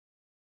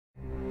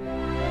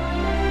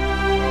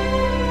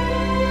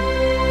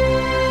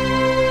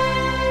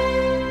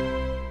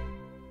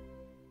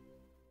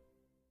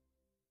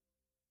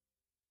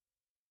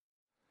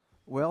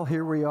Well,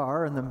 here we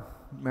are in the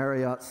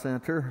Marriott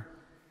Center.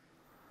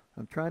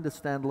 I'm trying to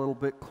stand a little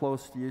bit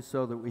close to you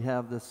so that we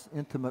have this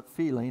intimate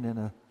feeling in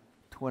a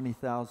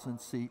 20,000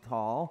 seat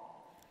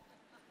hall.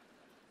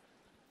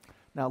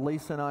 Now,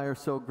 Lisa and I are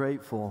so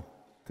grateful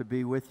to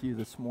be with you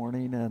this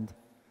morning, and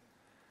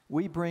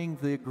we bring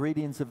the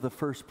greetings of the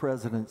First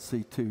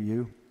Presidency to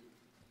you.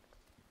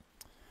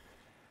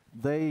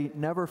 They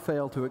never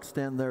fail to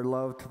extend their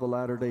love to the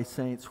Latter-day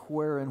Saints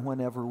where and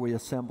whenever we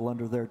assemble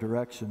under their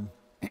direction.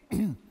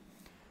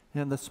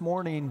 And this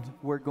morning,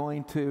 we're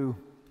going to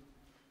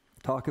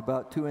talk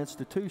about two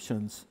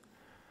institutions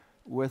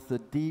with a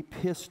deep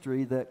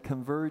history that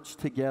converged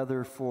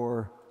together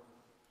for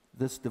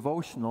this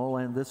devotional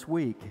and this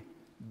week,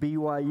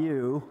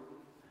 BYU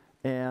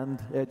and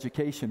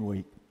Education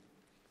Week.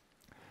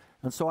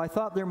 And so I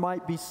thought there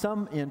might be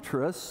some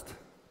interest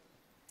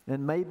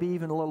and maybe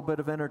even a little bit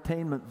of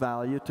entertainment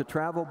value to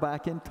travel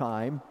back in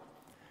time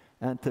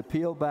and to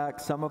peel back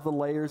some of the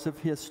layers of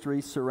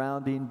history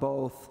surrounding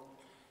both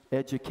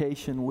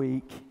Education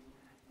Week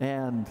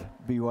and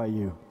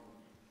BYU.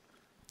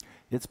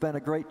 It's been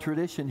a great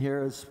tradition here,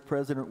 as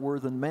President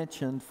Worthen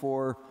mentioned,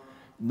 for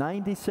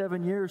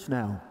 97 years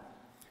now.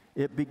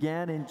 It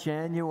began in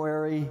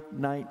January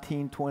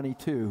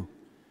 1922,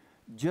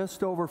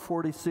 just over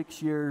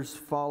 46 years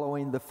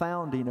following the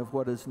founding of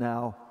what is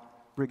now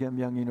Brigham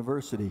Young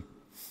University.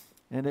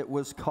 And it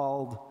was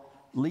called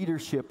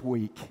Leadership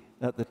Week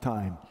at the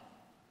time.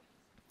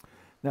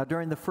 Now,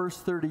 during the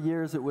first 30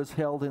 years, it was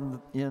held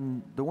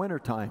in the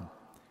wintertime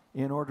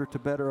in order to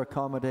better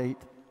accommodate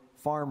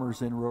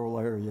farmers in rural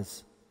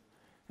areas.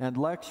 And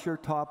lecture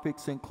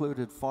topics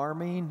included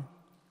farming,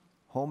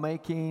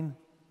 homemaking,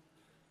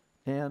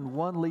 and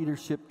one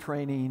leadership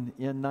training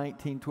in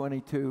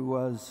 1922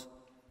 was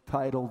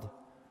titled,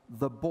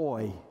 "The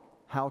Boy,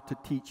 How to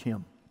Teach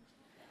Him."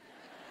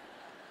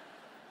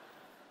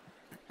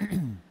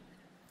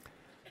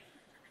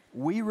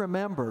 We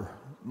remember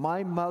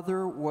my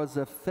mother was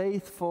a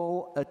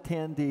faithful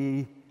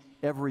attendee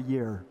every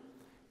year,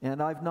 and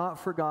I've not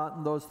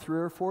forgotten those 3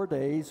 or 4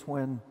 days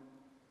when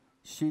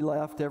she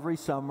left every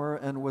summer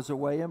and was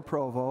away in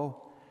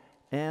Provo,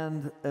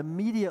 and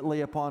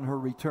immediately upon her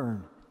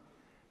return,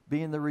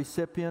 being the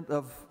recipient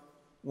of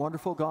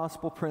wonderful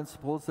gospel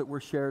principles that were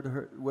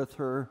shared with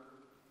her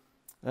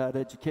at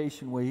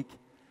Education Week,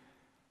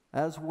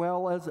 as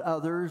well as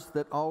others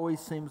that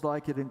always seems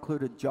like it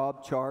included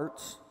job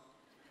charts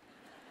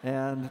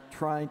and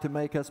trying to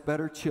make us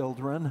better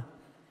children.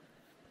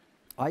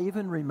 I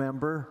even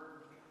remember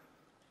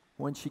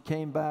when she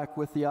came back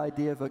with the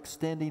idea of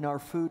extending our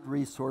food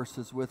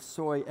resources with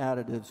soy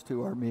additives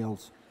to our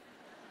meals.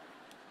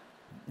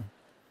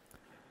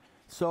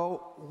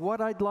 So what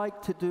I'd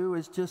like to do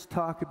is just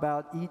talk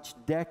about each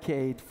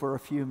decade for a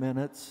few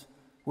minutes,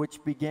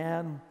 which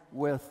began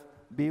with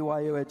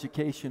BYU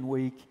Education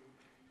Week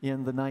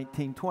in the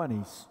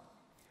 1920s.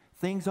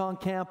 Things on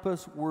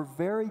campus were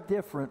very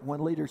different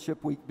when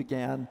Leadership Week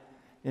began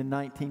in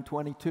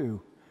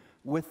 1922,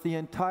 with the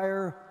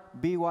entire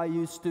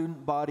BYU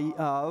student body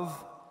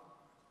of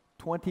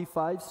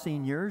 25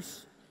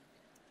 seniors,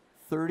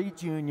 30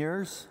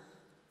 juniors,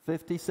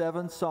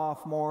 57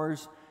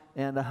 sophomores,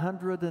 and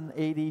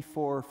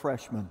 184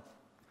 freshmen.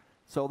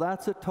 So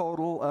that's a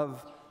total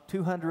of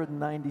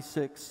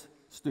 296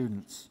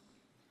 students.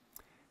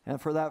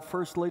 And for that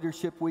first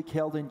Leadership Week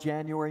held in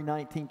January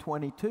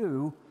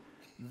 1922,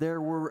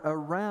 there were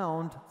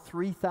around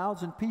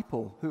 3,000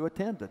 people who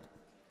attended.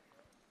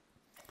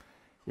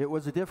 It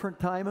was a different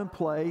time and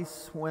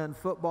place when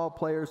football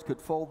players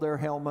could fold their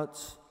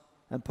helmets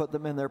and put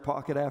them in their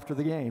pocket after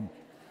the game.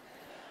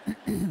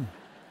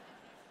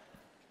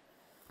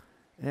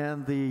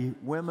 And the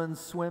women's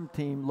swim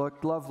team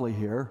looked lovely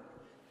here.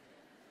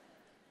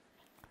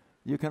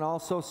 You can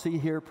also see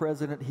here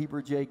President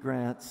Heber J.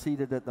 Grant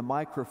seated at the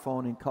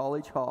microphone in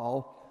College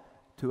Hall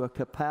to a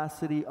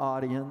capacity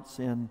audience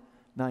in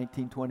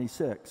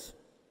 1926.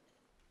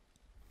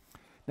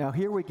 Now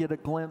here we get a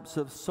glimpse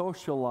of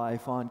social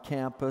life on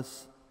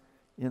campus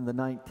in the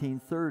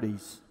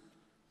 1930s.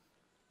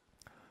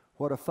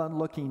 What a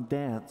fun-looking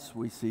dance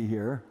we see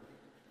here.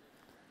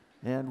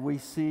 And we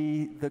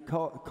see the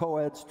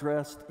co-eds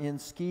dressed in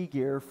ski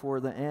gear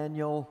for the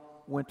annual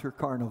Winter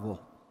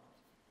Carnival.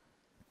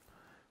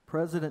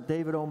 President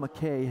David O.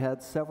 McKay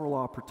had several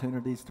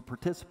opportunities to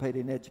participate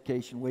in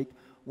Education Week.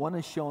 One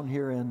is shown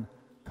here in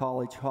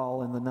College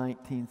Hall in the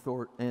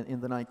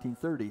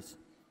 1930s.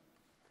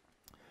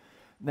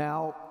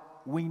 Now,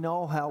 we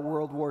know how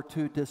World War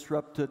II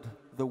disrupted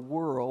the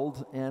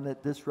world, and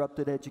it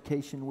disrupted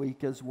Education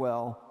Week as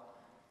well.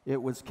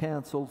 It was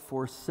canceled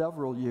for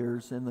several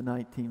years in the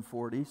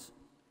 1940s.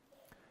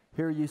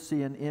 Here you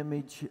see an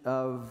image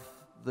of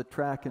the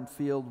track and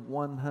field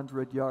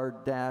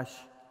 100-yard dash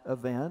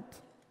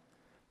event,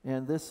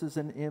 and this is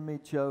an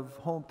image of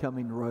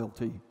homecoming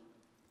royalty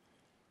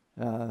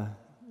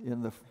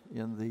in the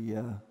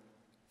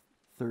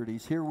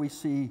 30s. Here we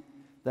see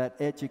that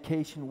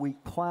Education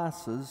Week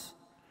classes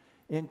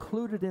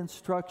included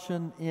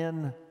instruction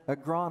in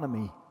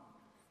agronomy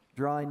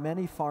drawing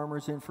many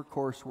farmers in for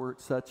coursework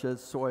such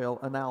as soil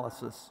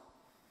analysis.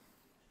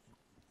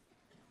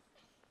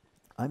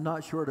 I'm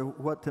not sure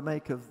what to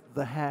make of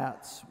the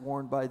hats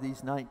worn by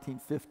these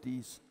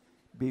 1950s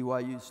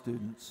BYU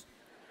students.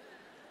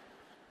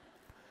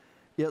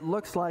 It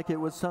looks like it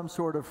was some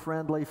sort of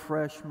friendly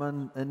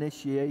freshman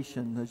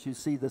initiation, as you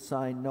see the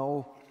sign,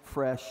 "No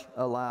Fresh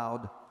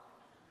Allowed."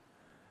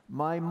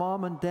 My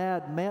mom and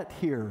dad met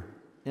here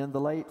in the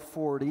late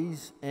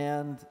 40s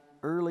and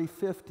early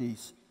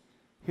 50s.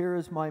 Here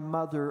is my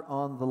mother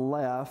on the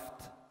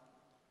left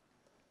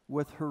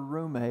with her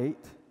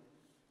roommate.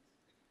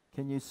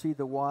 Can you see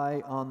the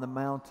Y on the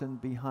mountain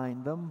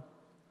behind them?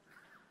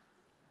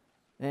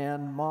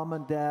 And mom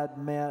and dad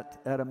met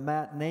at a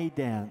matinee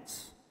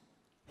dance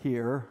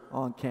here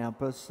on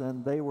campus,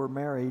 and they were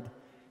married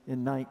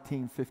in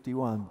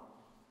 1951.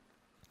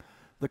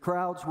 The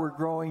crowds were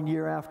growing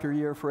year after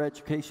year for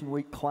Education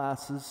Week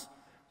classes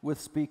with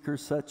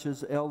speakers such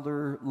as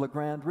Elder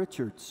LeGrand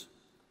Richards.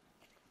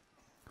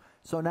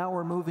 So now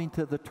we're moving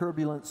to the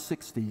turbulent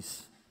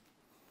 60s.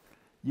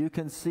 You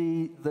can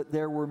see that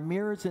there were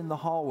mirrors in the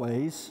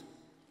hallways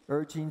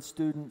urging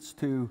students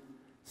to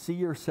see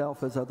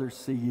yourself as others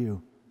see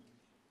you.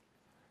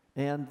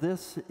 And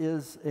this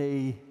is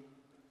an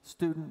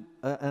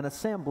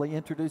assembly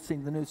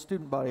introducing the new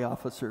student body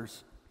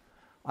officers.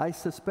 I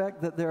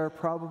suspect that there are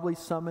probably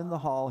some in the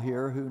hall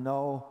here who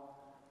know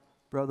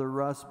Brother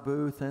Russ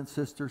Booth and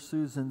Sister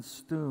Susan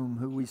Stoom,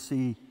 who we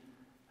see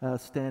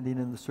standing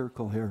in the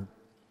circle here.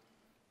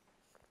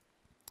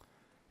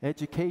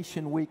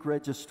 Education Week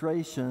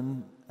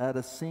registration at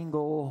a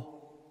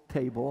single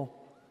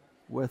table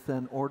with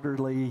an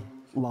orderly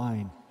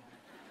line.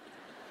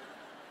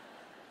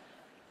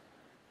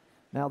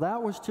 Now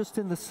that was just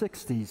in the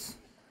 60s.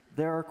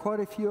 There are quite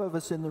a few of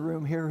us in the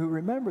room here who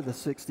remember the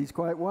 60s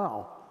quite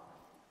well.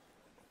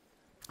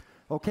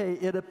 Okay,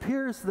 it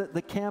appears that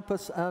the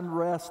campus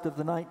unrest of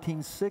the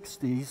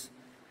 1960s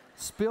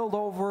spilled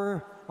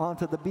over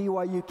onto the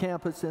BYU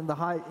campus in the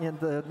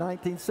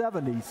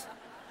 1970s.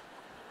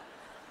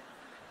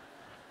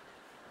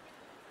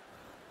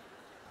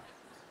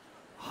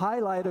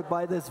 Highlighted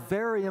by this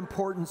very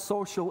important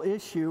social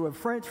issue of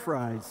French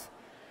fries.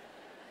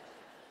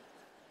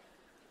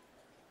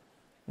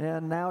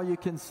 And now you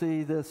can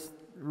see this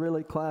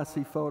really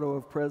classy photo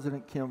of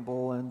President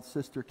Kimball and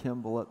Sister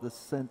Kimball at the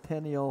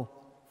Centennial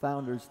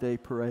Founders Day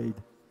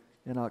Parade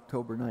in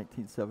October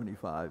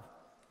 1975.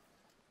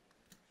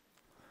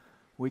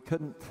 We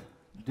couldn't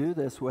do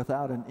this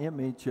without an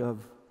image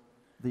of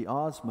the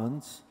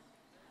Osmonds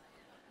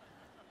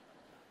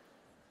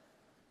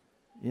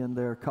in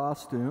their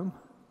costume,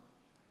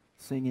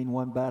 singing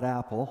One Bad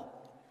Apple.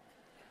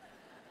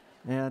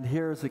 And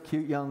here's a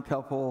cute young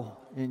couple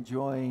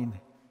enjoying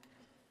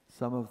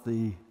some of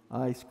the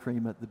ice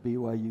cream at the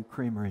BYU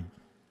Creamery.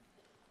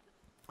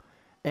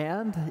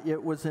 And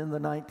it was in the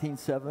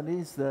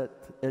 1970s that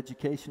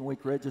Education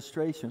Week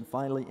registration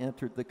finally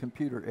entered the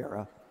computer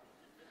era.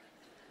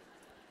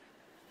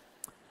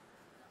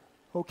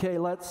 Okay,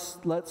 let's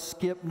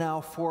skip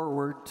now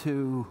forward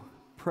to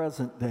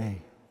present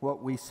day,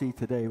 what we see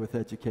today with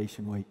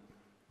Education Week.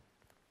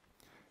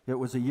 It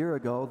was a year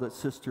ago that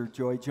Sister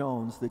Joy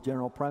Jones, the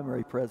General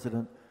Primary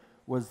President,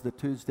 was the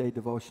Tuesday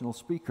devotional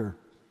speaker.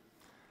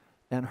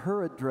 And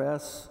her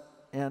address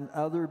and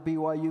other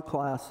BYU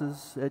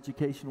classes,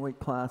 Education Week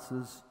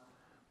classes,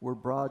 were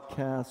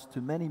broadcast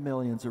to many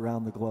millions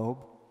around the globe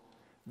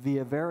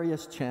via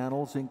various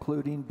channels,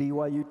 including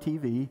BYU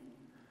TV,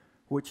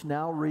 which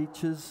now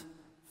reaches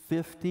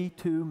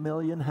 52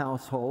 million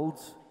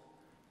households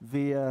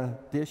via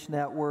Dish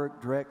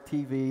Network,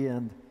 DirecTV,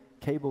 and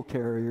cable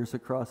carriers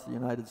across the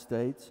United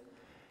States.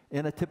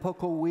 In a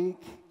typical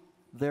week,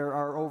 there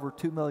are over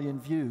 2 million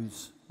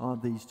views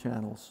on these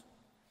channels.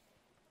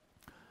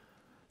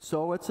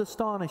 So it's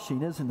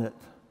astonishing, isn't it,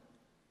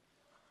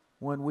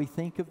 when we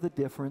think of the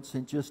difference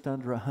in just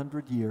under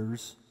 100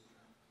 years,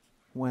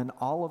 when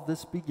all of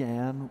this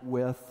began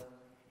with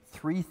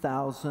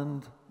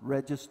 3,000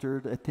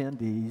 registered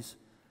attendees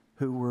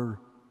who were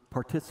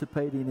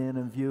participating in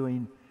and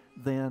viewing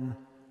then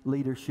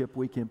Leadership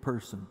Week in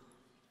person.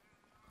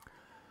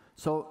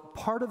 So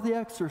part of the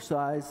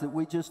exercise that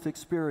we just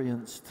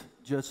experienced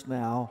just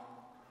now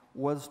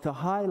was to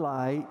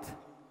highlight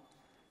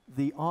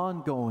the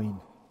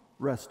ongoing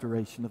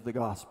restoration of the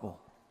gospel.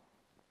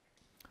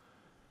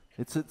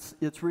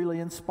 It's really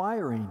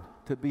inspiring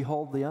to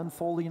behold the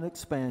unfolding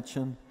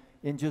expansion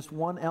in just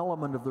one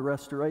element of the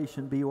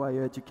restoration,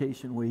 BYU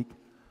Education Week,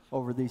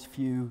 over these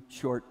few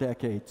short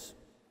decades.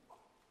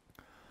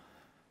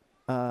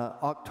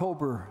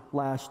 October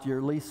last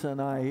year, Lisa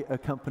and I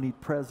accompanied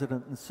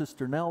President and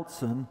Sister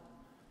Nelson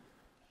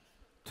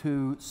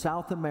to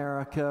South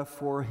America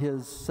for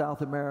his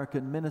South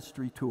American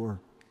ministry tour.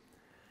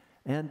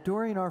 And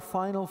during our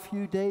final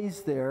few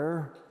days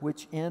there,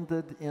 which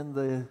ended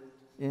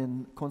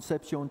in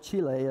Concepcion,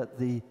 Chile, at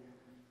the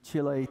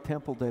Chile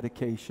temple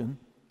dedication,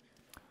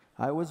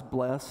 I was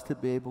blessed to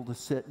be able to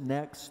sit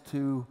next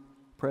to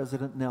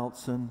President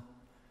Nelson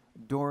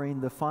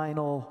during the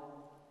final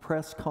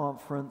press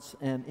conference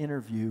and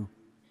interview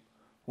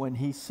when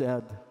he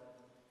said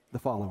the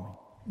following.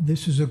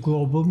 This is a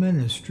global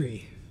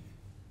ministry.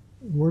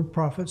 We're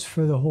prophets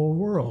for the whole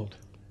world.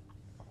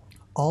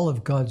 All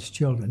of God's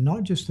children,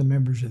 not just the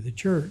members of the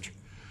church.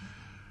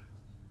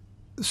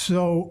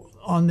 So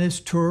on this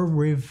tour,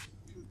 we've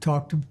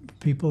talked to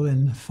people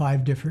in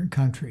 5 different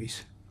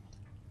countries.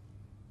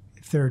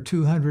 If there are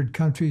 200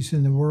 countries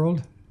in the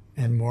world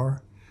and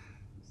more,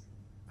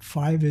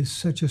 5 is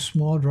such a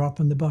small drop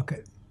in the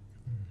bucket.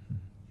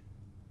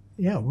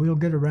 Yeah, we'll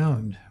get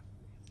around,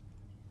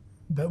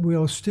 but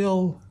we'll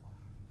still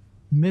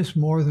miss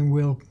more than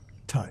we'll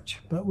touch,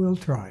 but we'll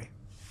try.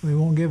 We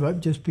won't give up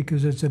just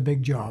because it's a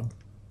big job.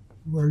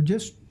 We're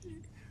just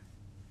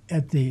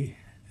at the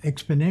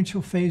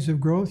exponential phase of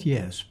growth,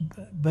 yes,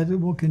 but it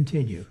will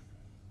continue.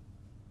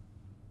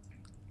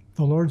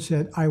 The Lord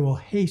said, I will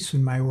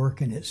hasten my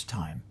work in its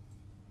time,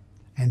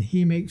 and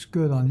he makes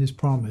good on his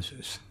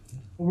promises.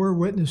 We're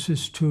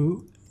witnesses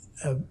to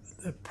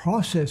a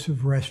process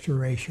of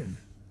restoration.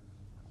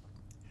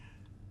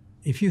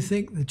 If you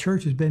think the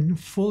church has been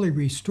fully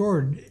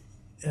restored,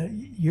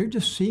 you're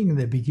just seeing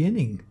the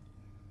beginning.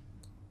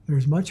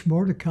 There's much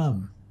more to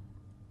come.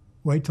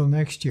 Wait till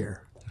next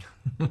year.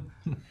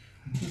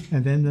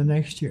 And then the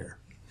next year.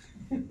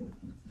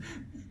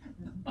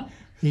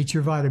 Eat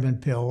your vitamin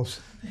pills.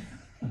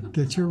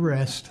 Get your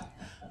rest.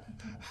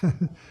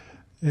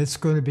 It's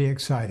going to be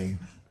exciting.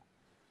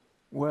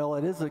 Well,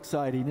 it is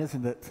exciting,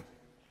 isn't it?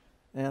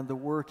 And the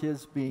work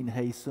is being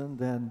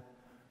hastened, and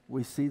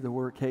we see the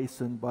work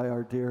hastened by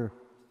our dear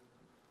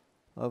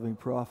loving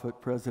prophet,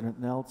 President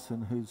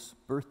Nelson, whose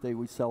birthday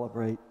we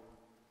celebrate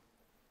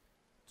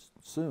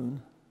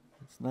soon.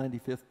 It's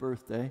 95th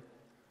birthday.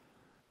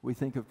 We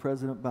think of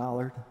President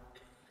Ballard,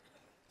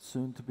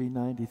 soon to be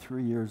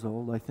 93 years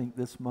old, I think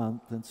this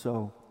month. And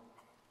so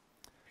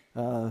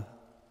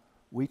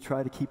we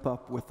try to keep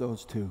up with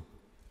those two,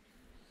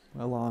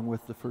 along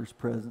with the First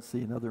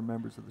Presidency and other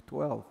members of the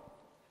 12.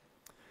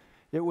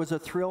 It was a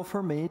thrill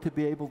for me to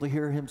be able to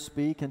hear him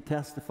speak and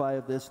testify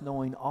of this,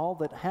 knowing all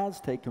that has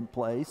taken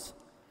place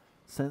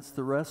since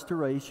the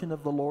restoration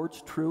of the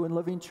Lord's true and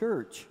living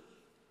church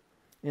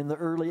in the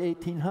early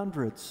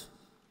 1800s.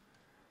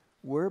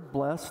 We're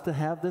blessed to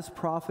have this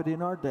prophet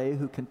in our day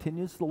who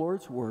continues the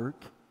Lord's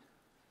work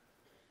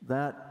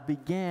that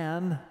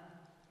began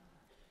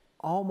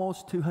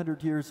almost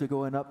 200 years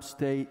ago in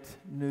upstate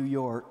New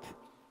York.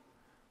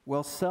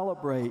 We'll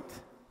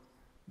celebrate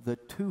the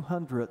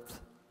 200th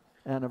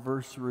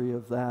anniversary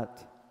of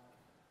that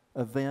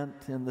event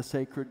in the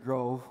Sacred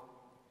Grove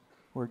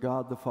where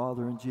God the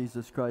Father and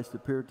Jesus Christ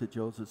appeared to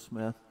Joseph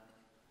Smith.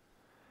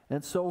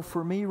 And so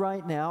for me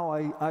right now,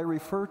 I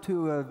refer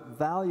to a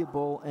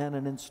valuable and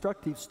an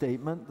instructive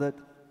statement that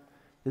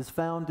is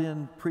found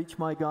in Preach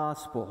My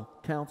Gospel,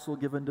 counsel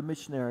given to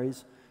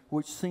missionaries,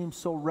 which seems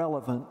so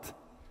relevant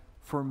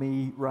for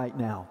me right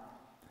now.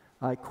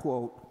 I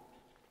quote,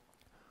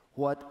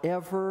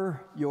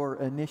 "Whatever your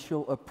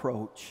initial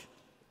approach,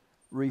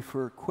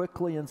 refer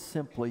quickly and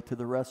simply to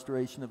the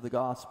restoration of the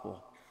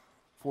gospel,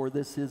 for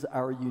this is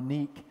our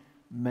unique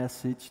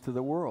message to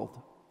the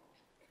world."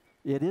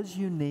 It is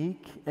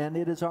unique, and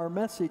it is our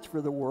message for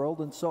the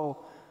world, and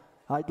so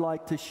I'd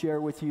like to share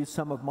with you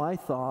some of my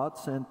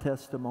thoughts and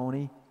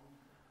testimony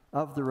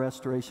of the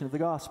restoration of the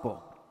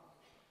gospel.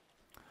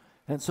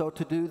 And so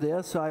to do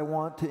this, I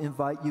want to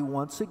invite you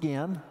once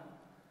again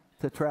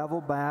to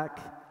travel back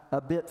a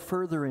bit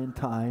further in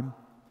time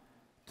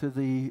to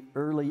the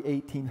early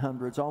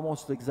 1800s,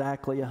 almost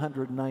exactly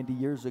 190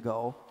 years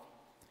ago,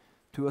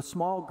 to a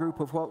small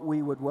group of what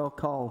we would well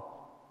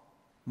call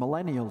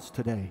millennials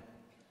today.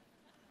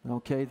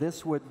 Okay,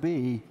 this would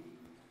be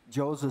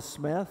Joseph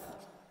Smith,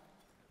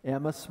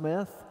 Emma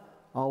Smith,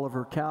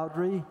 Oliver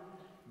Cowdery,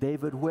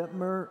 David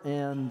Whitmer,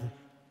 and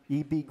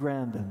E.B.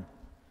 Grandin.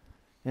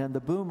 And the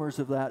boomers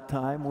of that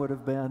time would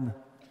have been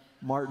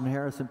Martin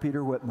Harris and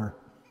Peter Whitmer.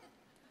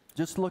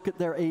 Just look at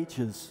their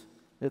ages.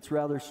 It's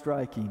rather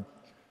striking.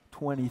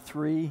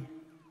 23,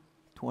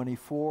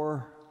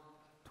 24,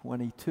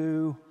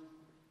 22,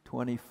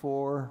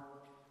 24,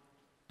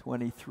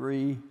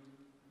 23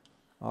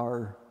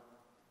 are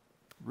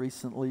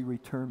recently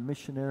returned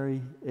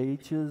missionary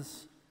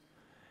ages.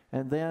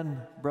 And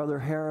then Brother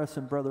Harris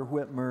and Brother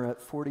Whitmer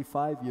at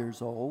 45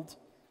 years old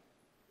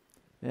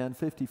and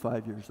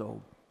 55 years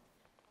old.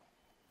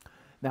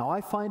 Now,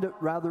 I find it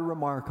rather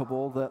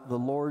remarkable that the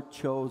Lord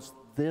chose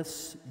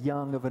this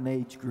young of an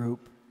age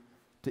group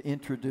to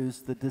introduce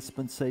the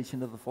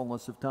dispensation of the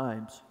fullness of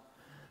times.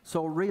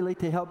 So really,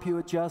 to help you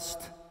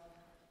adjust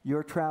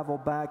your travel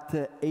back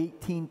to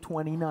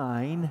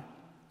 1829,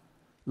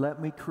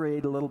 let me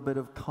create a little bit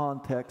of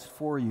context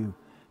for you.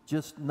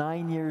 Just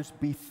 9 years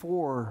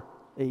before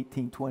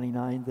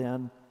 1829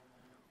 then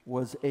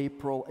was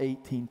April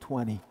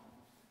 1820.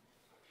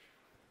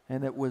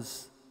 And it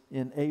was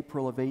in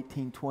April of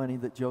 1820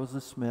 that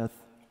Joseph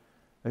Smith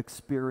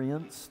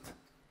experienced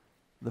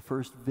the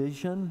first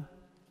vision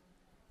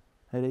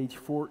at age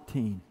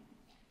 14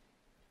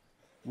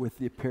 with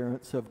the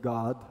appearance of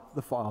God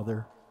the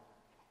Father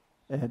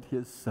and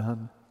his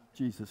Son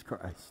Jesus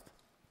Christ.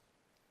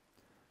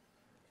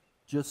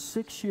 Just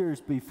 6 years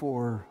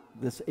before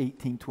this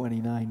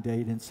 1829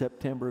 date, in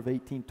September of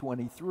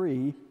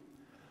 1823,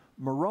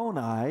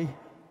 Moroni,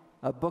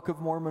 a Book of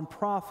Mormon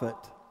prophet,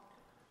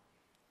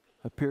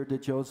 appeared to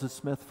Joseph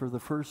Smith for the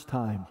first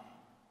time,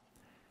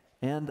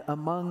 and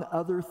among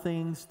other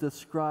things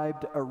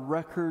described a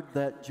record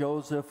that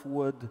Joseph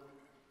would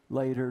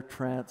later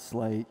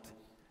translate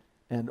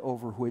and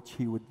over which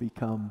he would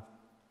become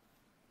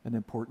an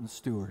important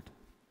steward.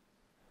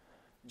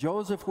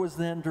 Joseph was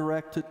then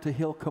directed to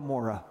Hill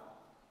Cumorah,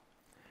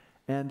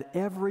 and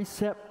every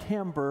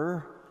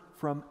September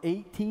from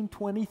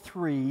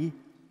 1823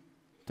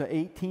 to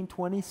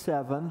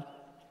 1827,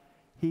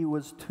 he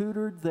was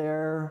tutored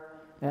there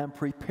and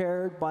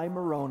prepared by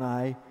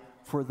Moroni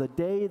for the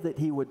day that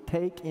he would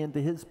take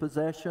into his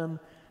possession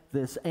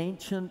this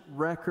ancient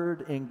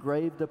record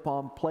engraved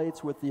upon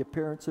plates with the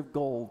appearance of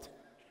gold,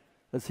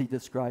 as he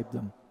described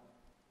them.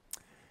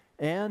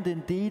 And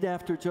indeed,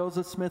 after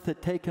Joseph Smith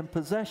had taken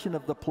possession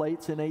of the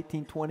plates in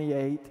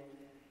 1828,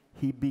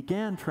 he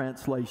began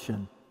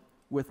translation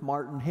with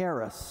Martin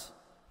Harris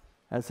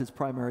as his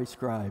primary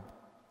scribe.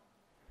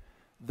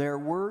 Their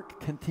work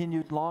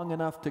continued long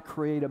enough to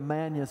create a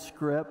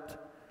manuscript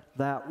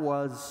that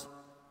was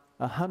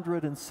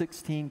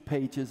 116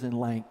 pages in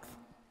length.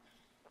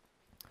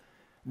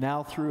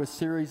 Now, through a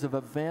series of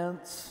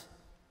events,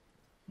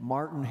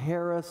 Martin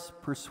Harris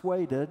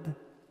persuaded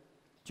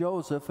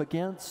Joseph,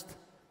 against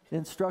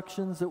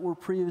instructions that were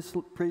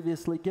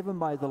previously given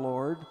by the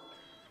Lord,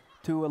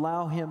 to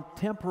allow him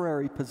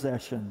temporary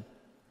possession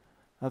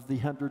of the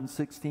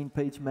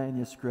 116-page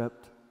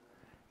manuscript,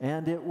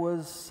 and it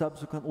was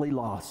subsequently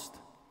lost.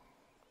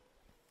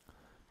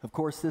 Of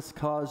course, this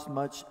caused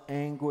much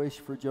anguish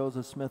for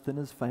Joseph Smith and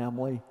his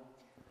family,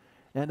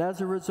 and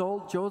as a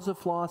result,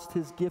 Joseph lost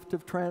his gift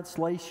of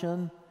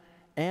translation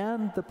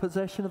and the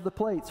possession of the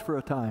plates for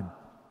a time,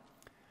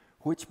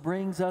 which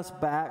brings us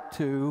back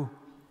to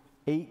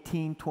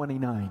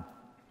 1829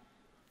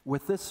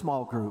 with this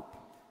small group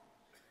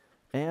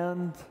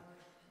and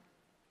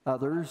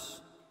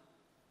others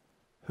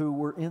who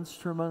were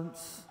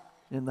instruments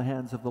in the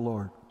hands of the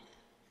Lord.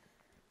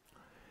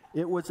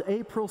 It was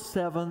April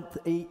 7th,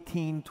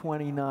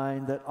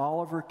 1829, that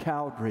Oliver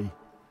Cowdery,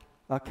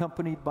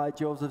 accompanied by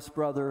Joseph's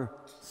brother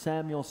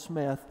Samuel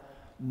Smith,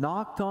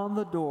 knocked on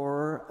the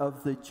door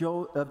of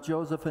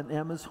Joseph and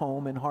Emma's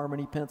home in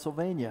Harmony,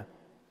 Pennsylvania,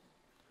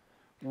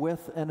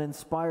 with an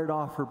inspired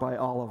offer by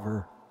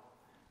Oliver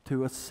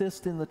to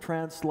assist in the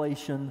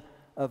translation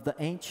of the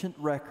ancient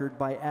record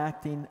by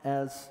acting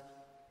as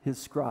his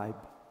scribe.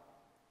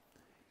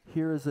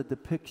 Here is a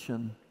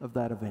depiction of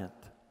that event.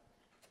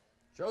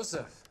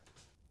 Joseph.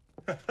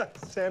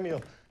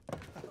 Samuel.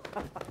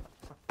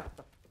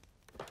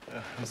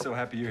 I'm so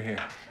happy you're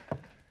here.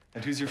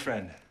 And who's your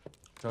friend?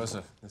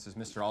 Joseph, this is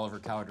Mr. Oliver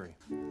Cowdery.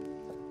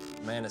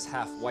 The man is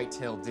half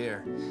white-tailed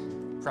deer.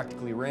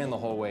 Practically ran the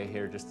whole way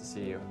here just to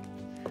see you.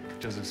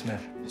 Joseph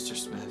Smith. Mr.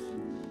 Smith,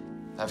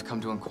 I've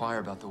come to inquire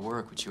about the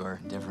work which you are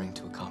endeavoring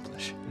to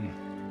accomplish.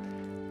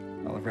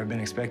 Oliver, I've been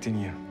expecting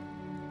you.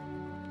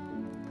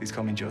 Please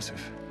call me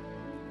Joseph.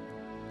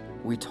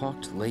 We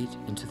talked late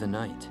into the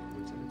night.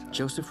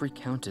 Joseph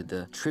recounted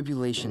the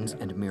tribulations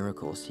and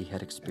miracles he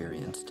had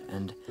experienced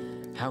and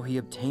how he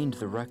obtained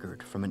the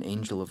record from an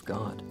angel of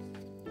God.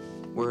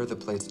 Where are the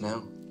plates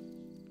now?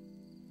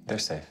 They're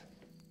safe.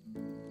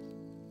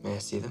 May I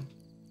see them?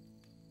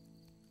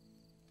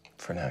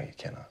 For now, you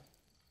cannot.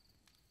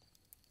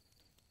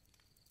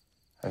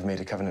 I've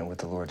made a covenant with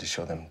the Lord to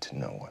show them to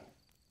no one.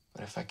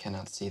 But if I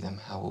cannot see them,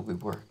 how will we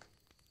work?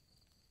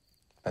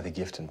 By the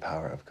gift and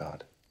power of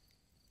God.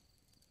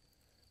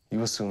 You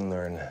will soon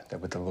learn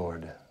that with the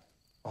Lord,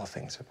 all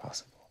things are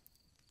possible.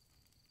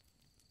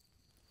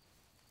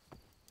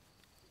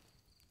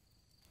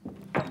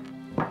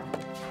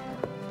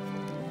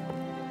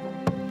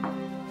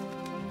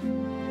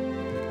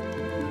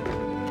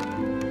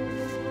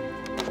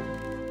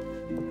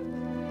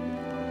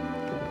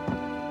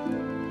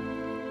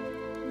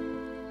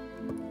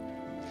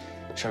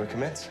 Shall we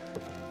commence?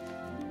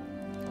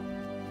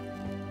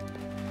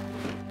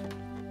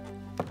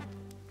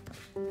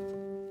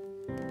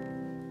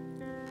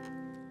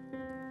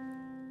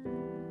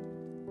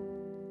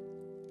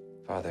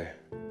 Father,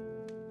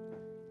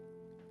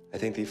 I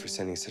thank thee for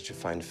sending such a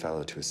fine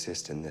fellow to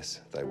assist in this,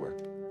 thy work.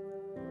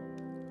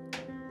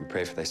 We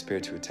pray for thy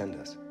Spirit to attend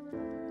us.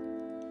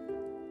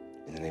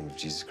 In the name of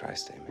Jesus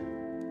Christ, amen.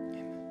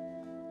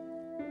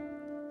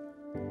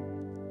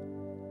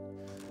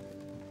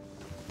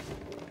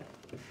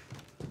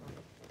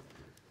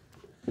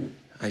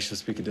 I shall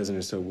speak a dozen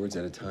or so words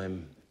at a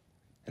time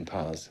and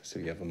pause so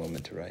you have a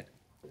moment to write.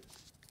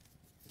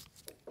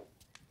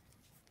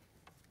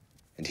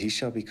 And he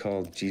shall be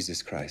called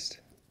Jesus Christ,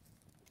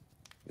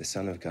 the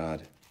Son of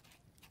God,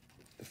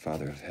 the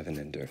Father of heaven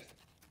and earth,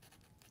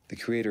 the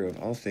creator of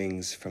all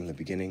things from the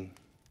beginning,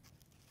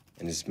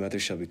 and his mother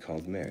shall be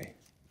called Mary.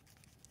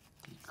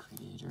 The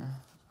creator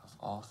of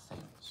all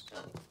things.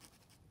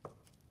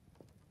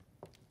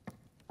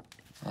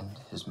 And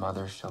his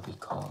mother shall be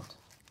called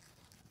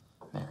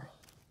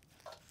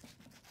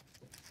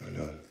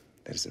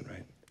That isn't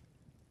right.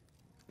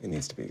 It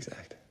needs to be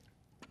exact.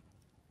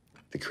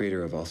 The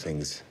creator of all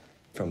things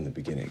from the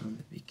beginning. From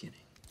the beginning.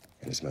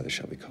 And his mother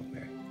shall be called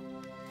Mary.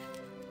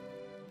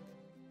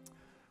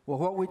 Well,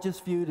 what we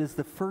just viewed is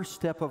the first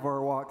step of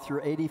our walk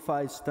through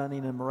 85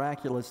 stunning and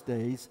miraculous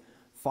days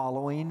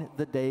following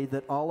the day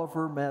that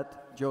Oliver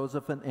met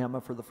Joseph and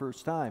Emma for the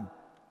first time.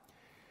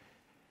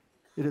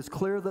 It is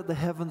clear that the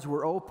heavens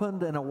were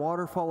opened and a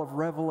waterfall of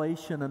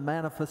revelation and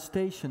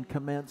manifestation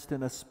commenced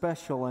in a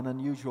special and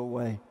unusual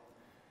way.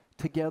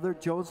 Together,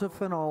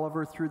 Joseph and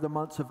Oliver, through the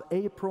months of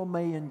April,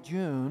 May, and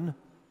June,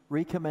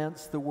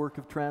 recommenced the work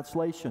of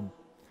translation.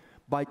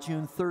 By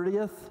June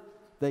 30th,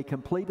 they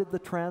completed the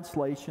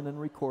translation and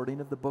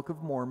recording of the Book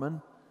of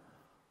Mormon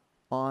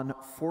on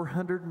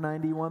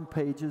 491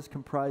 pages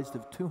comprised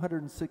of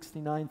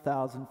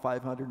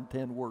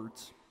 269,510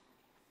 words.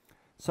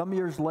 Some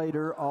years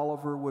later,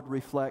 Oliver would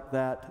reflect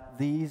that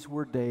these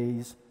were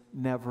days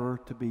never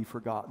to be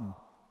forgotten.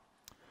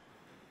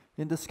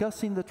 In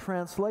discussing the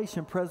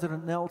translation,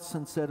 President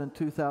Nelson said in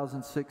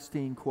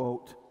 2016,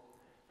 quote,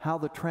 "How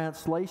the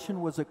translation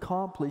was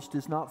accomplished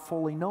is not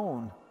fully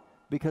known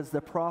because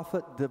the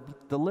prophet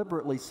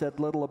deliberately said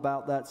little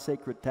about that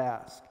sacred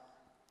task.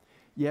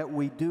 Yet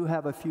we do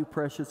have a few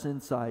precious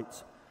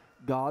insights.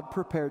 God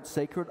prepared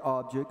sacred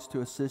objects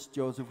to assist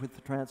Joseph with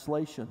the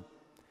translation.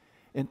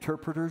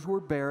 Interpreters were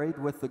buried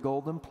with the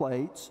golden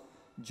plates.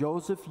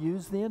 Joseph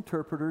used the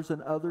interpreters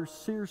and other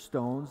seer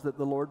stones that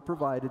the Lord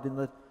provided in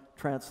the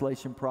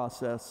translation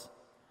process.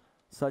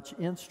 Such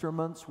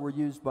instruments were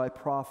used by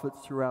prophets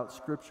throughout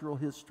scriptural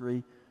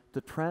history to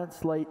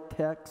translate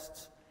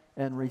texts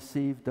and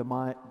receive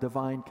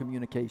divine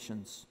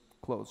communications,"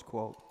 close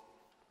quote.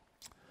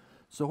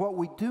 So what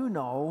we do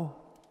know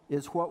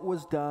is what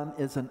was done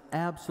is an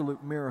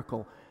absolute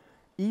miracle.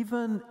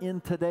 Even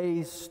in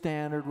today's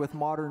standard with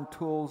modern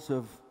tools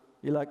of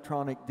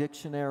electronic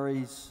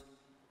dictionaries,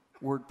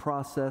 word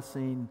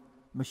processing,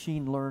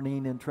 machine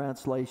learning, and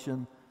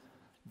translation,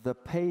 the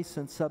pace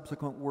and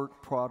subsequent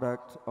work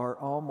product are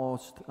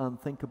almost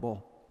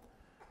unthinkable.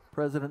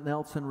 President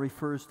Nelson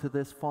refers to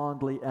this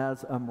fondly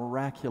as a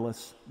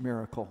miraculous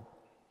miracle.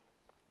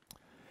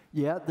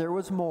 Yet there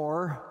was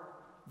more.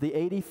 The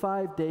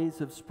 85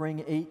 days of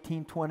spring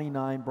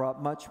 1829 brought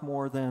much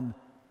more than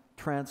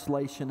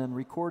translation and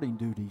recording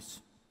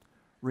duties.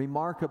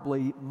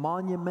 Remarkably,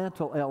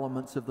 monumental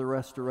elements of the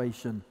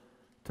restoration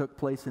took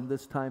place in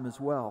this time as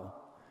well.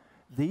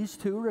 These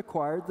two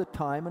required the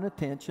time and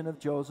attention of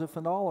Joseph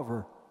and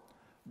Oliver,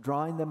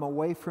 drawing them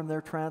away from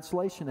their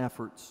translation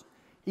efforts.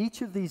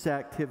 Each of these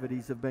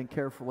activities have been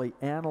carefully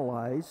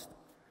analyzed,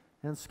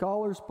 and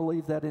scholars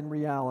believe that in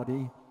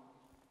reality,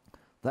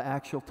 the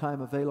actual time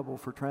available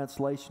for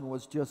translation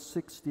was just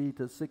 60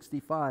 to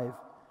 65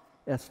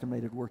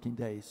 estimated working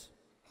days.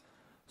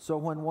 So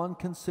when one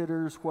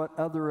considers what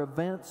other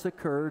events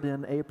occurred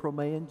in April,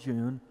 May, and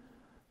June,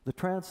 the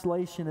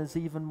translation is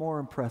even more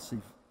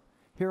impressive.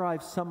 Here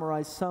I've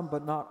summarized some,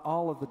 but not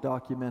all of the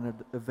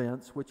documented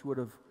events which would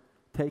have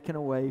taken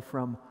away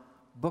from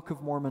Book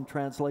of Mormon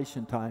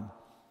translation time.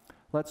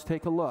 Let's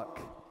take a look.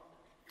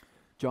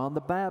 John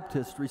the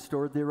Baptist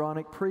restored the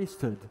Aaronic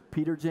priesthood.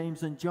 Peter,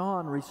 James, and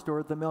John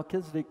restored the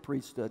Melchizedek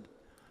priesthood.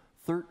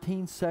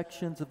 13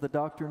 sections of the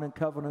Doctrine and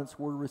Covenants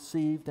were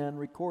received and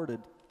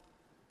recorded.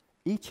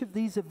 Each of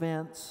these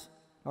events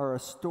are a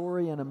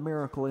story and a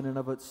miracle in and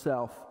of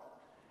itself.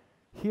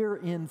 Here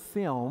in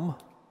film,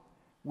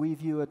 we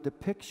view a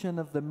depiction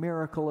of the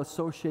miracle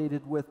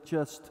associated with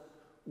just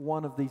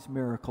one of these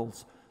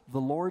miracles, the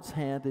Lord's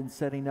hand in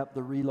setting up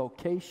the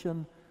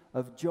relocation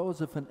of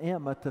Joseph and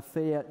Emma to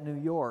Fayette, New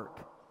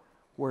York,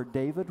 where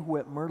David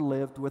Whitmer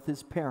lived with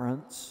his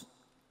parents,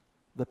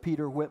 the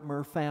Peter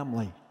Whitmer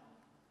family.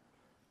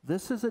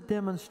 This is a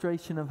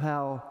demonstration of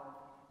how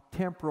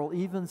temporal,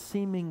 even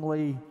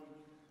seemingly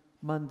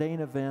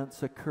mundane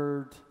events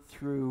occurred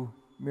through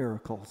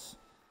miracles.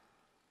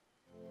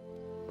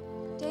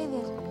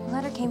 David, a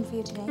letter came for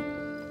you today.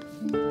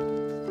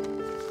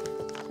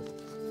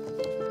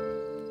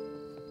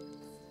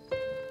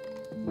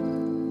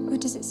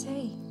 What does it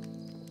say?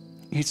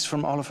 It's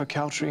from Oliver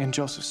Cowdery and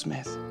Joseph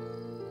Smith.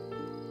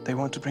 They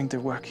want to bring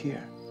their work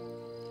here.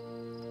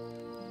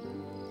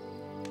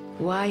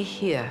 Why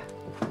here?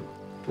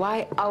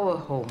 Why our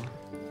home?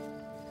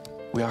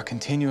 We are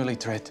continually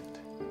threatened.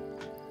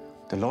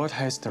 The Lord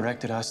has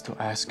directed us to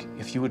ask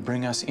if you would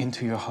bring us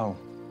into your home,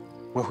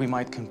 where we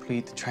might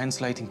complete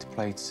translating the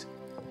plates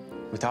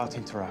without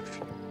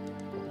interruption.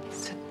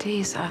 The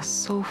days are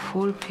so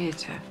full,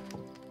 Peter.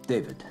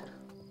 David,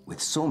 with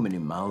so many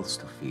mouths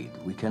to feed,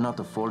 we cannot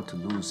afford to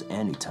lose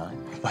any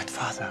time. But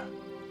Father,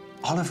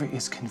 Oliver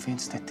is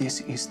convinced that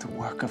this is the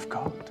work of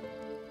God.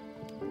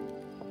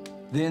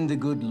 Then the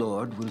good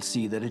Lord will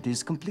see that it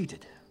is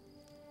completed.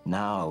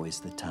 Now is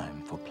the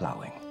time for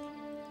plowing,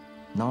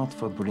 not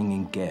for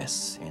bringing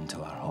guests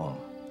into our home.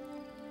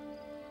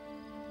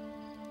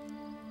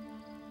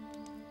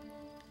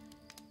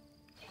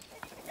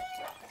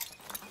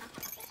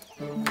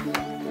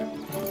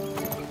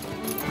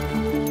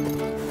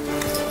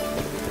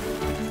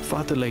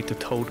 Father later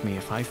told me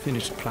if I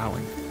finished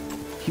plowing,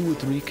 he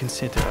would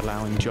reconsider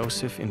allowing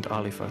Joseph and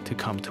Oliver to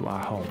come to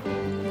our home.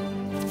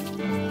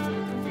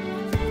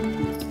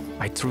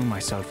 I threw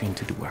myself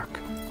into the work,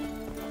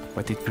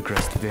 but it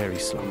progressed very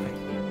slowly.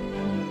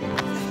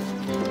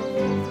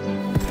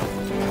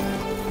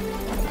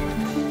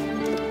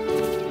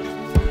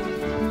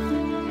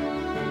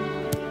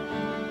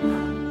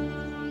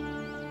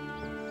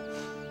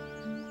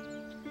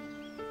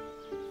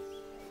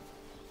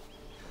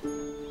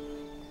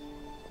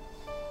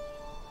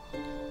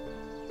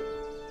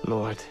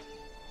 Lord,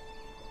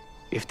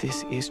 if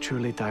this is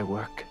truly thy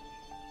work,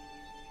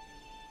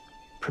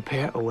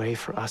 prepare a way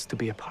for us to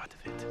be a part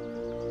of it.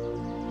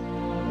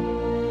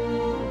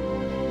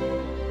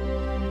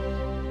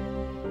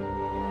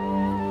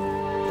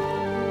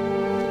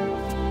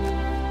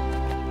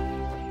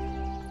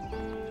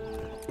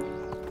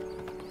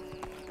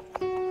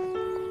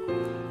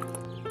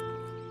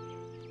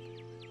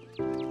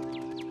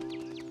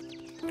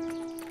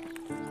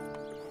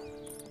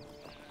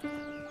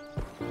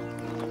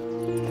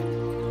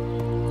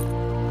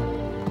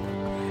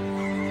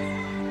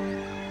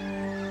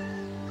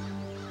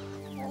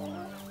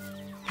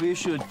 We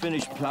should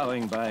finish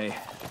plowing by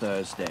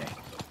Thursday.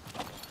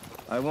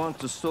 I want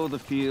to sow the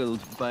field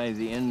by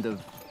the end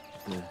of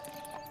the...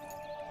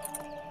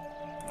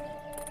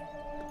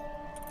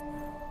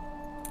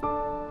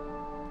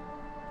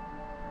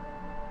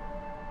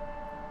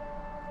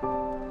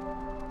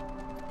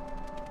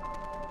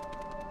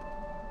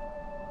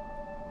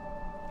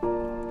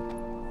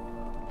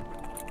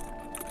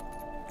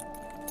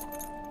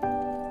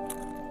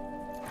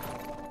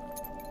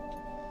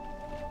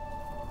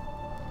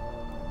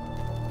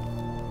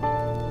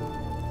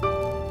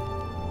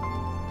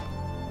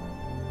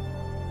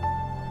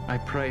 I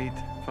prayed,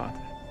 Father.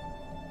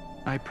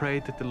 I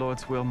prayed that the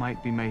Lord's will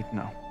might be made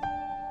known.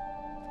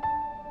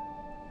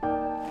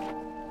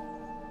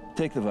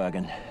 Take the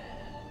wagon.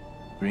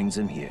 Bring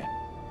them here.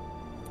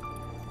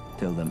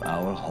 Tell them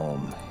our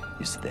home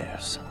is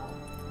theirs.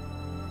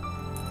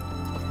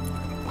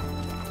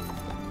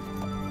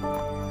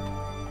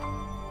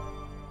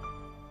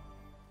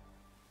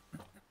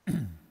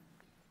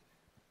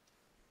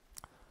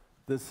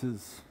 This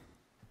is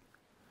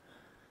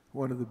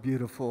one of the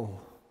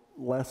beautiful,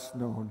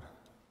 less-known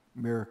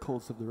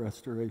miracles of the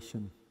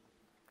Restoration.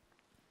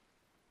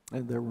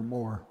 And there were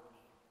more.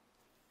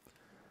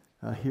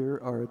 Here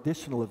are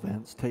additional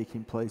events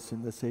taking place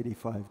in this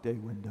 85-day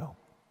window.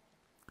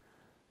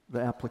 The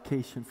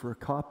application for a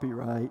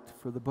copyright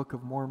for the Book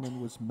of Mormon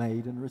was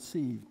made and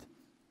received.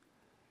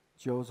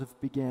 Joseph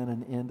began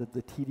and ended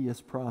the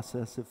tedious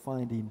process of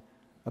finding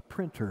a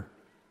printer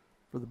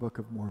for the Book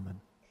of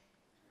Mormon.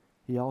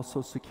 He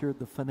also secured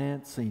the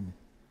financing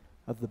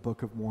of the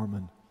Book of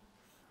Mormon,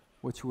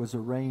 which was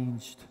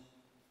arranged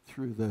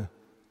through the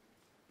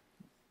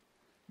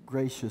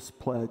gracious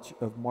pledge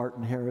of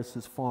Martin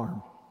Harris's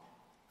farm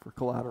for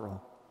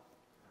collateral.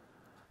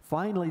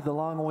 Finally, the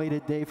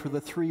long-awaited day for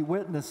the 3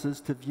 witnesses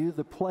to view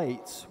the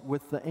plates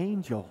with the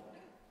angel,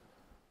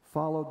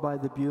 followed by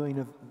the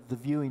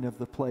viewing of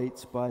the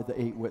plates by the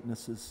 8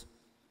 witnesses.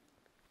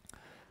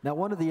 Now,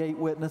 one of the 8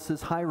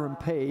 witnesses, Hiram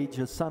Page,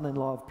 a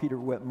son-in-law of Peter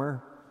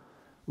Whitmer,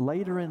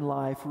 later in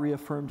life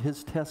reaffirmed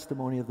his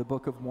testimony of the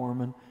Book of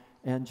Mormon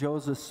and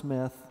Joseph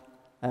Smith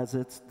as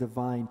its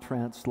divine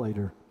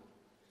translator.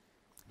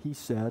 He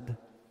said,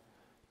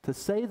 "To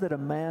say that a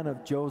man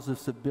of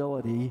Joseph's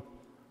ability,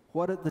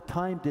 what at the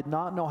time did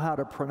not know how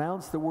to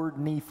pronounce the word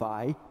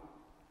Nephi,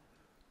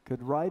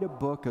 could write a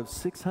book of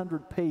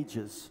 600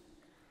 pages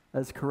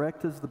as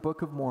correct as the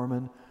Book of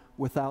Mormon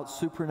without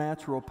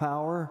supernatural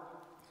power,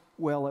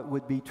 well, it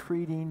would be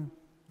treating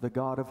the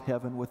God of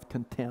heaven with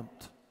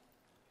contempt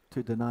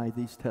to deny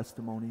these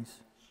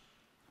testimonies."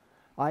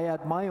 I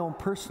add my own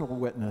personal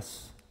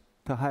witness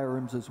to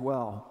Hiram's as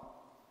well.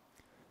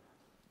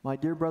 My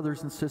dear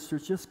brothers and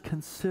sisters, just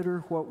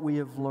consider what we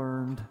have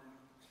learned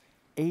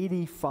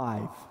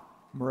 85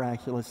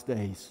 miraculous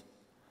days.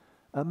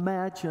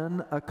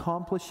 Imagine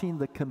accomplishing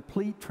the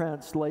complete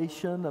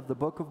translation of the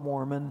Book of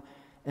Mormon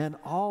and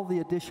all the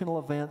additional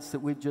events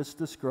that we've just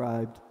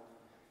described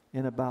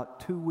in about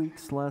 2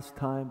 weeks less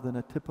time than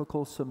a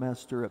typical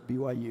semester at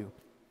BYU.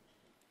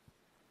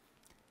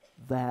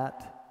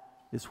 That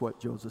is what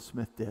Joseph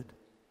Smith did.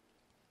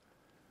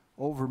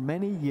 Over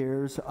many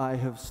years, I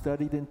have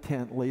studied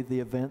intently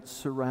the events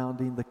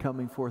surrounding the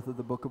coming forth of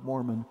the Book of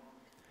Mormon.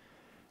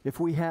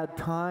 If we had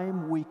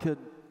time, we could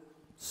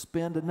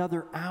spend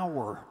another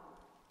hour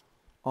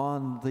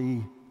on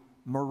the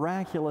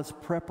miraculous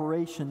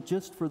preparation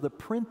just for the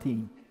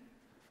printing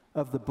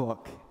of the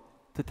book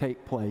to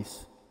take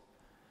place.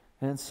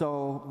 And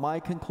so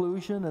my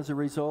conclusion as a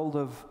result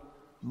of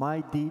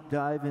my deep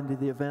dive into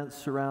the events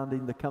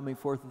surrounding the coming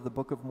forth of the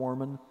Book of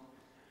Mormon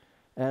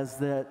is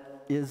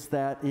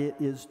that it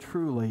is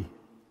truly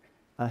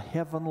a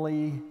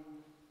heavenly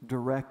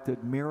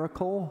directed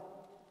miracle,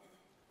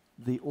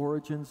 the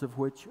origins of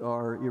which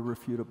are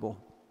irrefutable.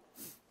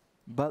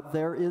 But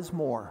there is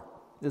more,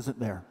 isn't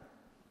there?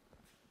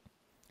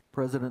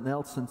 President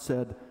Nelson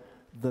said,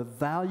 The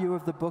value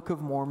of the Book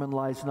of Mormon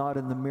lies not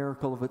in the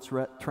miracle of its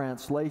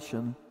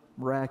translation,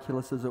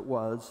 miraculous as it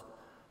was.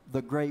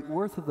 The great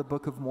worth of the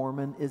Book of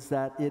Mormon is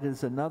that it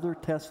is another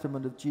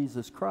testament of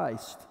Jesus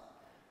Christ.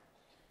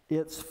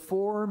 Its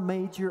four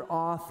major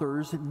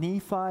authors,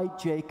 Nephi,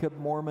 Jacob,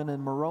 Mormon,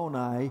 and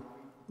Moroni,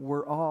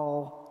 were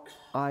all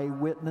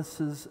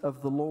eyewitnesses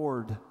of the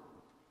Lord,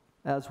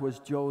 as was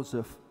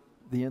Joseph,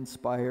 the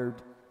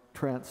inspired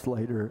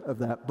translator of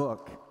that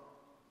book.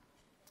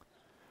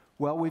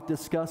 Well, we've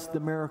discussed the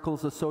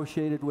miracles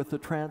associated with the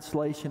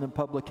translation and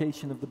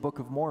publication of the Book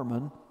of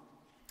Mormon,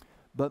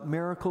 but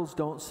miracles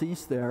don't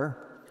cease there.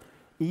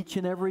 Each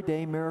and every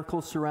day,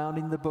 miracles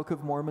surrounding the Book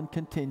of Mormon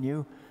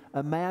continue.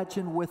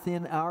 Imagine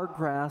within our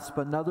grasp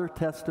another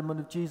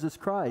testament of Jesus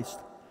Christ.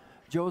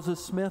 Joseph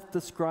Smith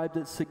described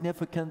its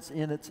significance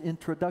in its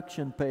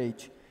introduction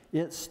page.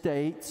 It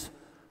states,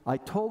 "I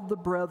told the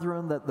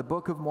brethren that the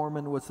Book of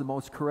Mormon was the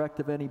most correct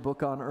of any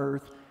book on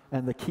earth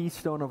and the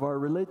keystone of our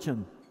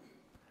religion,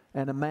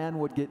 and a man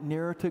would get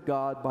nearer to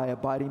God by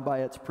abiding by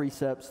its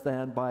precepts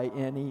than by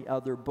any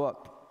other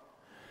book."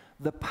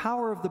 The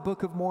power of the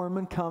Book of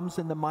Mormon comes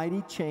in the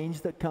mighty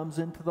change that comes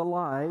into the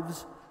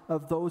lives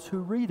of those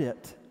who read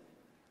it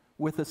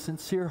with a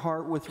sincere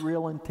heart, with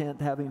real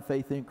intent, having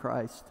faith in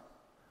Christ.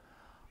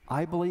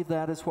 I believe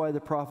that is why the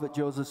prophet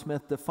Joseph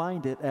Smith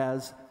defined it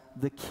as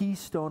the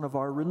keystone of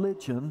our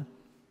religion.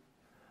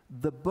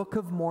 The Book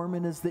of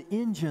Mormon is the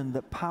engine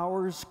that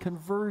powers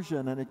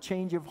conversion and a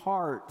change of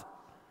heart,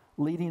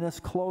 leading us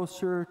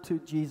closer to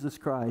Jesus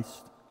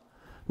Christ.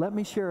 Let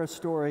me share a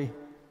story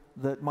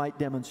that might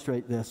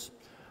demonstrate this.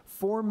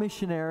 4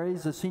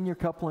 missionaries, a senior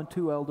couple and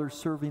 2 elders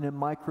serving in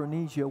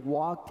Micronesia,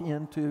 walked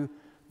into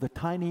the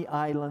tiny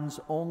island's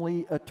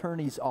only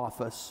attorney's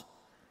office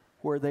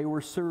where they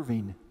were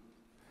serving.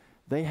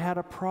 They had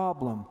a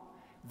problem.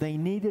 They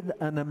needed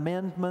an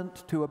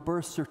amendment to a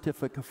birth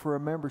certificate for a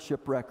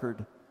membership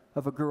record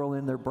of a girl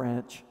in their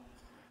branch.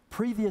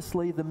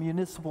 Previously, the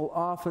municipal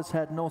office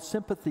had no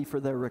sympathy for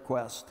their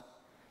request.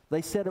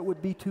 They said it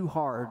would be too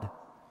hard,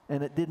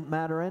 and it didn't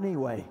matter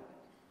anyway.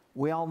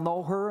 We all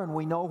know her, and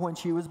we know when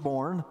she was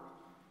born.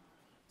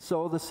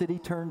 So the city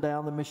turned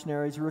down the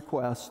missionaries'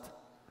 request.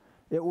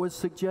 It was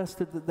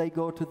suggested that they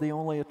go to the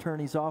only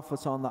attorney's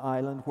office on the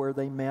island, where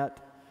they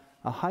met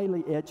a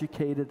highly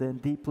educated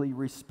and deeply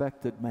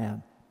respected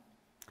man.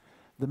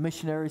 The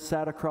missionaries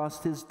sat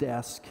across his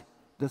desk,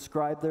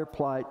 described their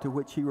plight, to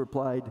which he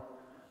replied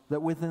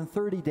that within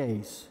 30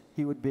 days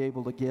he would be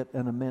able to get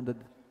an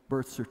amended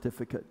birth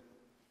certificate.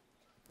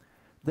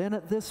 Then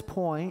at this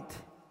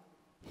point,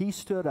 he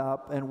stood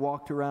up and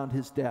walked around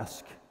his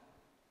desk.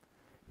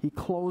 He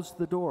closed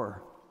the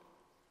door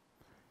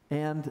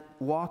and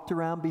walked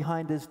around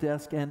behind his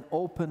desk and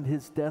opened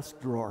his desk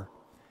drawer.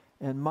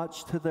 And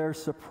much to their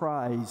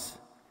surprise,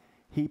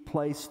 he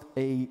placed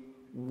a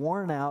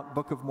worn-out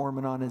Book of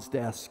Mormon on his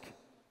desk.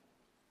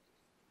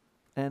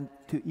 And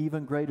to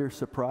even greater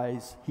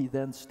surprise, he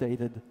then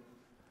stated,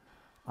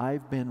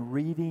 "I've been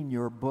reading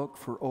your book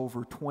for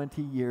over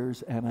 20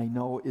 years, and I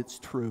know it's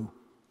true.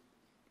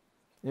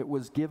 It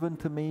was given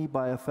to me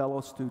by a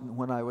fellow student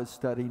when I was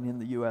studying in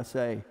the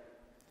USA."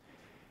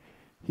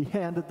 He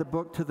handed the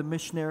book to the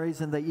missionaries,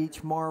 and they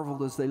each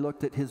marveled as they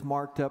looked at his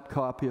marked-up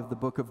copy of the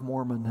Book of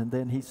Mormon. And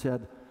then he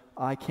said,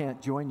 "I can't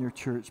join your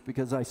church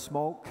because I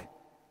smoke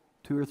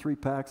 2 or 3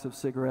 packs of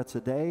cigarettes a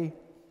day.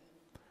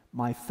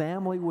 My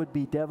family would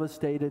be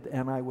devastated,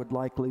 and I would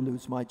likely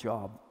lose my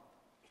job."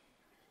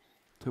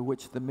 To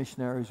which the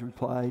missionaries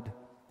replied,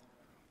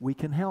 "We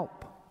can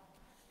help."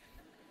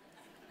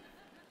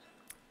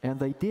 And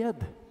they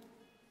did.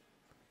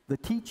 The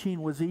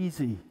teaching was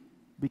easy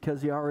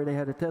because he already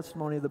had a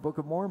testimony of the Book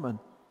of Mormon.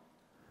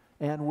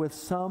 And with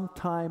some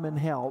time and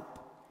help,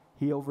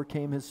 he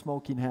overcame his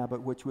smoking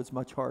habit, which was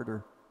much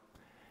harder.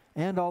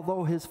 And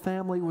although his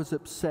family was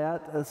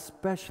upset,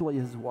 especially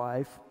his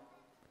wife,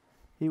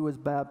 he was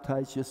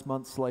baptized just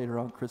months later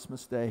on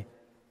Christmas Day.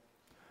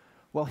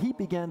 Well, he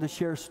began to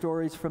share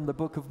stories from the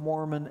Book of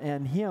Mormon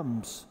and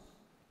hymns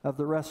of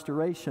the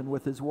restoration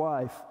with his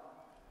wife.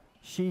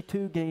 She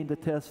too gained a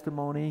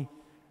testimony,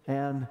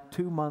 and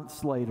 2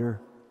 months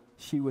later,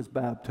 she was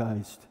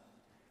baptized.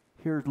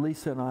 Here's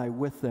Lisa and I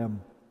with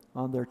them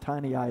on their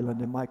tiny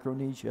island in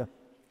Micronesia.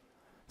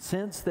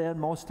 Since then,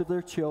 most of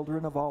their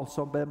children have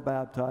also been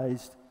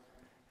baptized,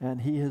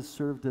 and he has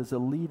served as a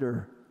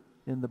leader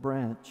in the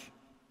branch.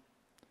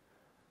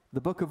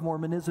 The Book of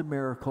Mormon is a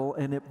miracle,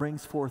 and it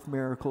brings forth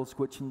miracles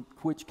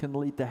which can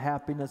lead to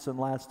happiness and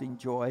lasting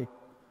joy.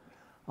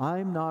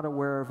 I'm not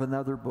aware of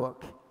another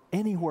book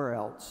anywhere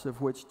else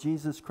of which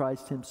Jesus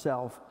Christ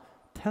himself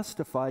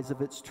testifies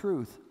of its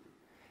truth.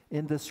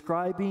 In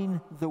describing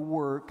the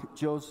work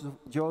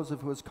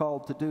Joseph was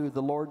called to do,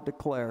 the Lord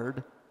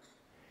declared,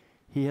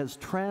 "He has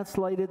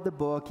translated the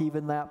book,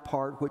 even that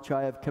part which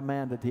I have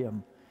commanded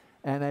him.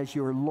 And as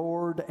your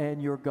Lord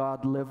and your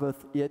God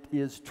liveth, it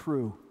is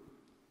true."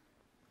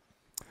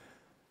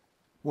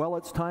 Well,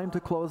 it's time to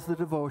close the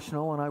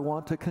devotional, and I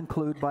want to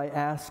conclude by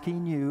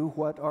asking you,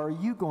 what are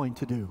you going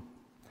to do?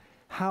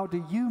 How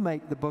do you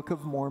make the Book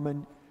of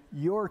Mormon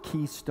your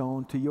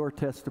keystone to your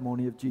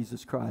testimony of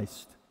Jesus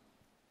Christ.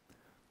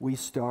 We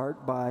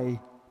start by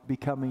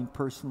becoming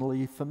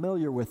personally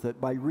familiar with it,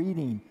 by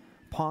reading,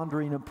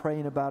 pondering, and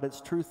praying about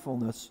its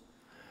truthfulness.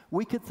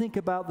 We could think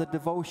about the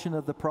devotion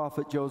of the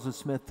prophet Joseph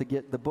Smith to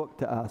get the book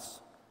to us,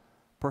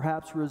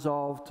 perhaps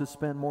resolve to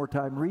spend more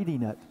time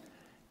reading it.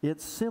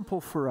 It's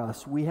simple for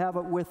us. We have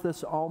it with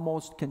us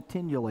almost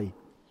continually.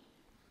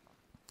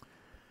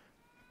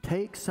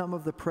 Take some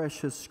of the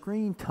precious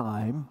screen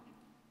time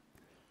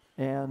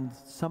and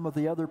some of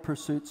the other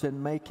pursuits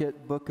and make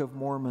it Book of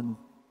Mormon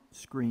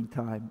screen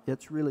time.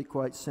 It's really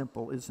quite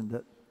simple, isn't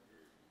it?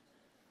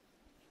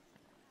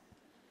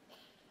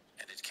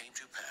 And it came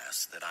to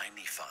pass that I,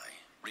 Nephi,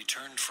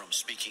 returned from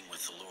speaking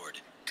with the Lord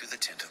to the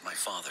tent of my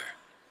father.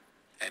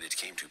 And it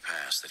came to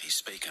pass that he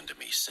spake unto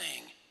me,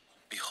 saying,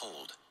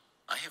 Behold,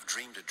 I have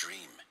dreamed a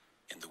dream,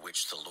 in the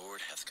which the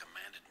Lord hath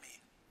commanded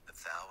me, that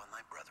thou and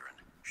thy brethren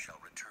shall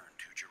return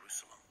to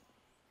Jerusalem.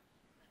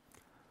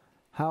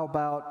 How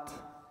about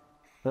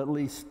at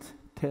least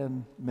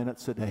 10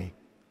 minutes a day?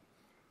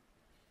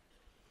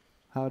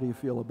 How do you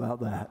feel about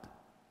that?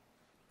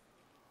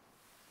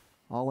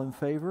 All in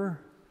favor?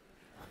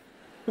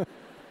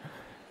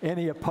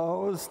 Any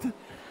opposed?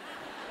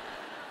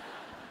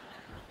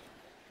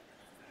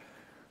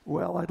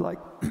 Well,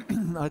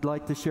 I'd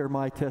like to share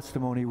my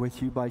testimony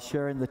with you by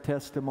sharing the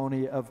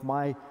testimony of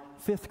my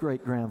fifth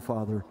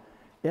great-grandfather,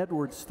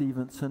 Edward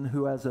Stevenson,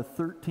 who as a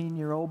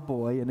 13-year-old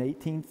boy in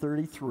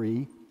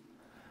 1833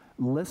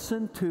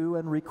 listened to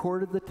and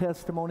recorded the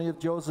testimony of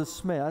Joseph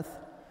Smith,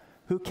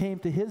 who came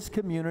to his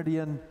community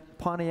in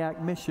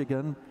Pontiac,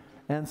 Michigan,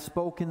 and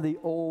spoke in the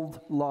old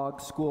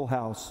log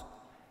schoolhouse.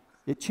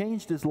 It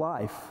changed his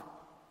life.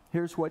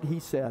 Here's what he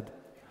said.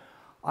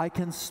 I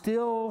can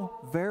still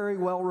very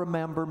well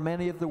remember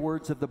many of the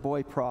words of the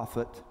boy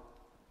prophet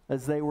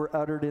as they were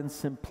uttered in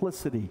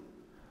simplicity,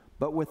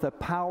 but with a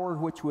power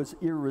which was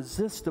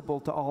irresistible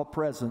to all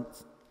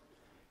present.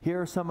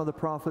 Here are some of the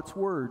prophet's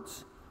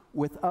words.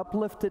 With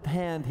uplifted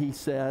hand he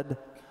said,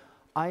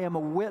 I am a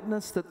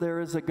witness that there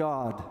is a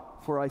God,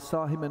 for I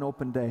saw him in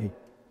open day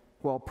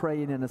while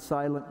praying in a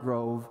silent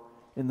grove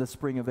in the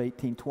spring of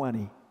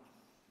 1820.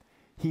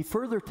 He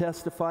further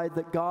testified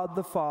that God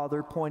the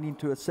Father, pointing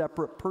to a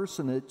separate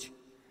personage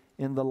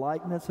in the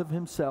likeness of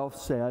himself,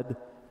 said,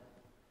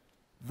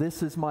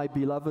 This is my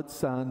beloved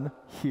Son,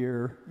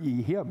 hear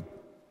ye him.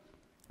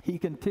 He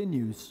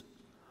continues,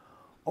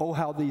 Oh,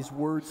 how these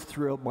words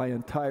thrilled my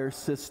entire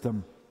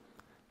system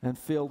and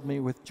filled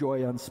me with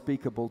joy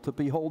unspeakable to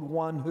behold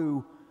one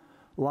who,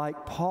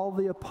 like Paul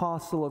the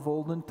Apostle of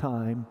olden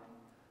time,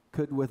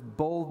 could with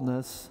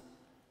boldness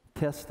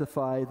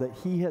testify that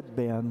he had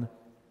been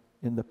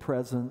in the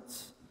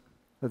presence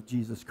of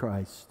Jesus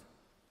Christ.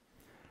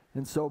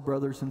 And so,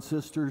 brothers and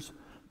sisters,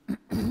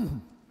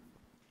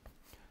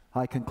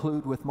 I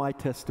conclude with my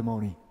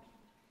testimony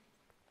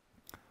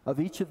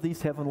of each of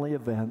these heavenly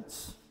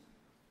events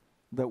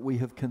that we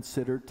have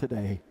considered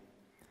today.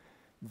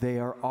 They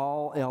are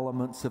all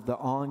elements of the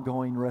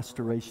ongoing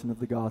restoration of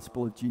the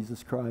gospel of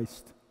Jesus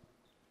Christ,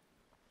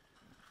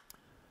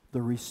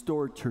 the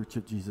restored church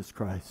of Jesus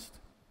Christ,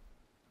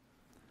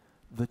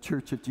 the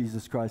Church of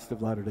Jesus Christ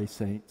of Latter-day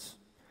Saints.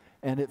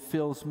 And it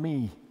fills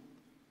me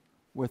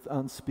with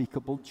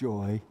unspeakable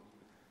joy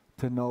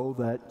to know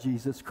that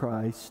Jesus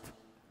Christ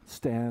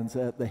stands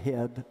at the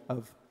head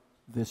of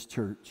this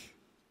church,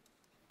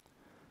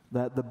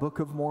 that the Book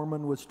of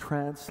Mormon was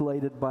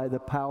translated by the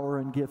power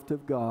and gift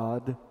of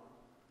God,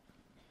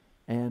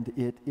 and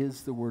it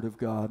is the Word of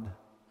God,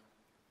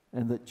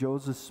 and that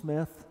Joseph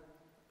Smith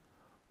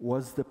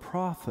was the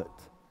prophet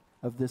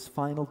of this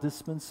final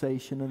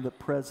dispensation, and that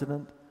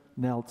President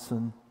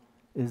Nelson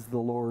is the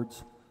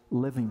Lord's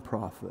living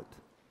prophet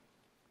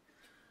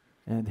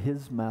and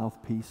his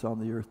mouthpiece on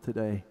the earth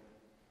today.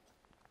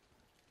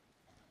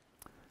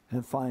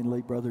 And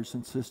finally, brothers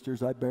and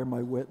sisters, I bear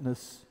my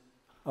witness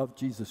of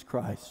Jesus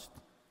Christ,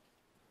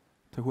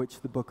 to which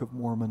the Book of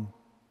Mormon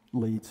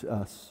leads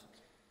us.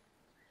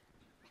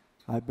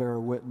 I bear a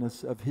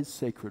witness of his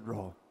sacred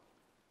role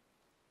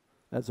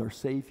as our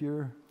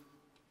Savior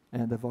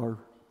and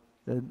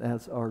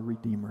as our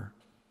Redeemer.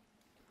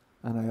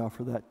 And I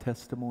offer that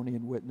testimony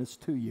and witness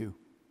to you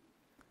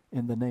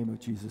in the name of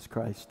Jesus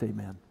Christ.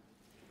 Amen.